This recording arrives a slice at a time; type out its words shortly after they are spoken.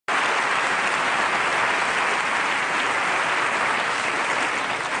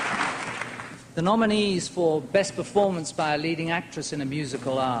The nominees for Best Performance by a Leading Actress in a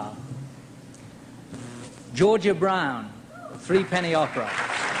Musical are Georgia Brown, Threepenny Opera;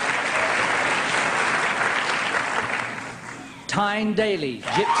 Tyne Daly,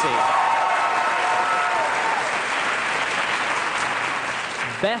 Gypsy;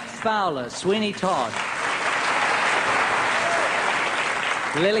 Beth Fowler, Sweeney Todd;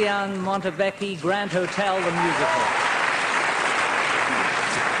 Liliane Montevecchi, Grand Hotel, the musical.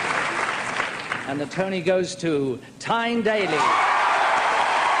 And the Tony goes to Tyne Daly.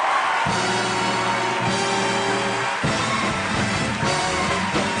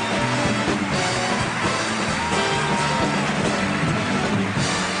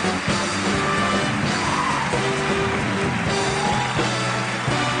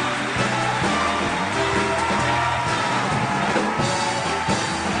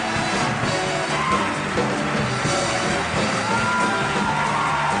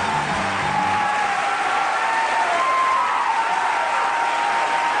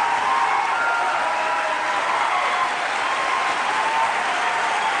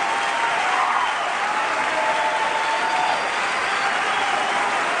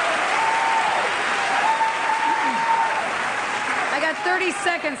 I got 30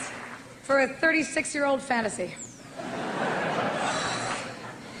 seconds for a 36-year-old fantasy.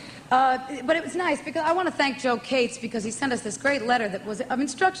 But it was nice because I want to thank Joe Cates because he sent us this great letter that was of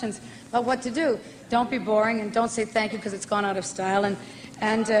instructions about what to do. Don't be boring and don't say thank you because it's gone out of style.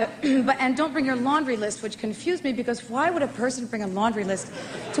 And don't bring your laundry list, which confused me because why would a person bring a laundry list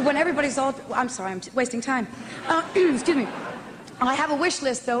to when everybody's all... I'm sorry, I'm wasting time. Excuse me. I have a wish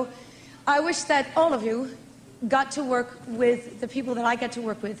list, though. I wish that all of you got to work with the people that I get to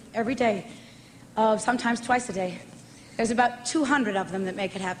work with every day, sometimes twice a day. There's about 200 of them that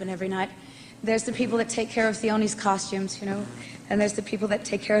make it happen every night. There's the people that take care of Theoni's costumes, you know, and there's the people that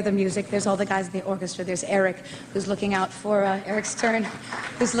take care of the music. There's all the guys in the orchestra. There's Eric, who's looking out for Eric Stern,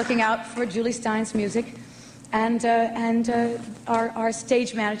 who's looking out for Julie Stein's music, and our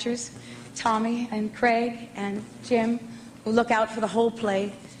stage managers, Tommy and Craig and Jim, who look out for the whole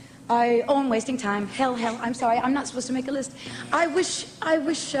play. I'm wasting time. Hell, I'm sorry, I'm not supposed to make a list. I wish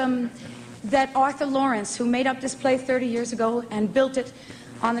that Arthur Lawrence, who made up this play 30 years ago and built it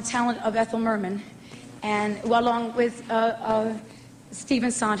on the talent of Ethel Merman, and along with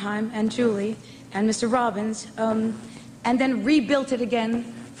Stephen Sondheim and Julie and Mr. Robbins, and then rebuilt it again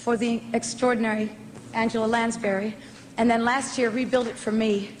for the extraordinary Angela Lansbury, and then last year rebuilt it for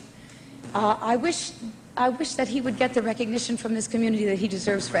me. I wish that he would get the recognition from this community that he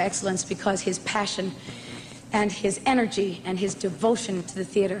deserves for excellence, because his passion and his energy and his devotion to the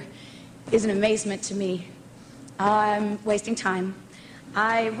theater is an amazement to me. I'm wasting time.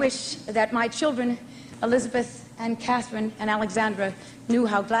 I wish that my children, Elizabeth and Catherine and Alexandra, knew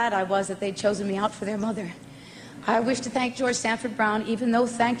how glad I was that they'd chosen me out for their mother. I wish to thank George Sanford Brown, even though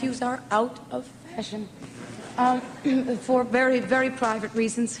thank yous are out of fashion, for very, very private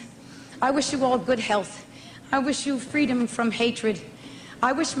reasons. I wish you all good health. I wish you freedom from hatred.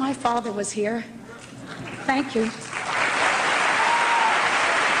 I wish my father was here. Thank you.